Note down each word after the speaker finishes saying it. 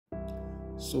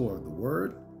Sword of the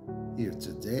Word, here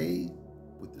today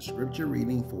with the scripture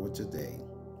reading for today,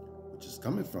 which is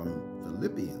coming from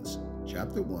Philippians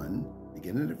chapter 1,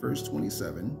 beginning at verse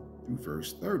 27 through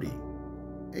verse 30.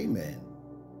 Amen.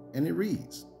 And it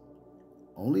reads,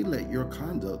 "Only let your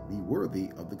conduct be worthy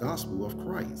of the gospel of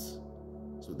Christ,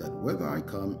 so that whether I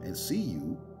come and see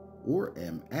you or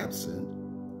am absent,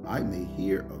 I may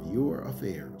hear of your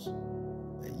affairs,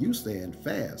 that you stand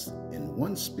fast in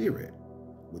one spirit,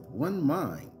 with one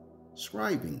mind,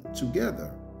 striving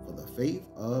together for the faith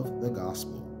of the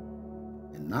gospel,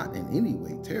 and not in any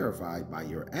way terrified by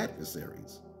your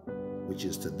adversaries, which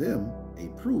is to them a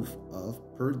proof of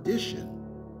perdition,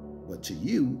 but to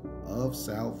you of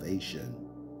salvation,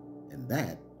 and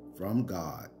that from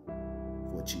God.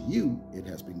 For to you it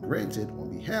has been granted on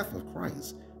behalf of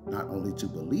Christ not only to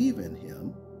believe in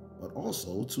him, but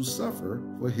also to suffer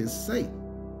for his sake,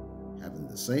 having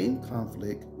the same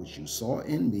conflict which you saw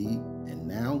in me and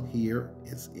now here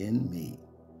is in me."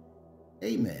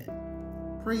 Amen.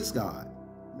 Praise God.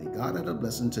 May God add a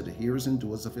blessing to the hearers and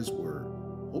doers of his word.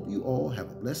 Hope you all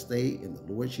have a blessed day in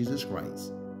the Lord Jesus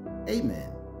Christ.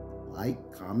 Amen.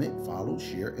 Like, comment, follow,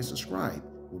 share, and subscribe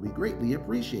will be greatly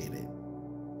appreciated.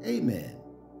 Amen.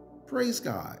 Praise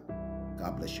God.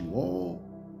 God bless you all.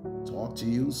 Talk to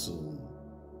you soon.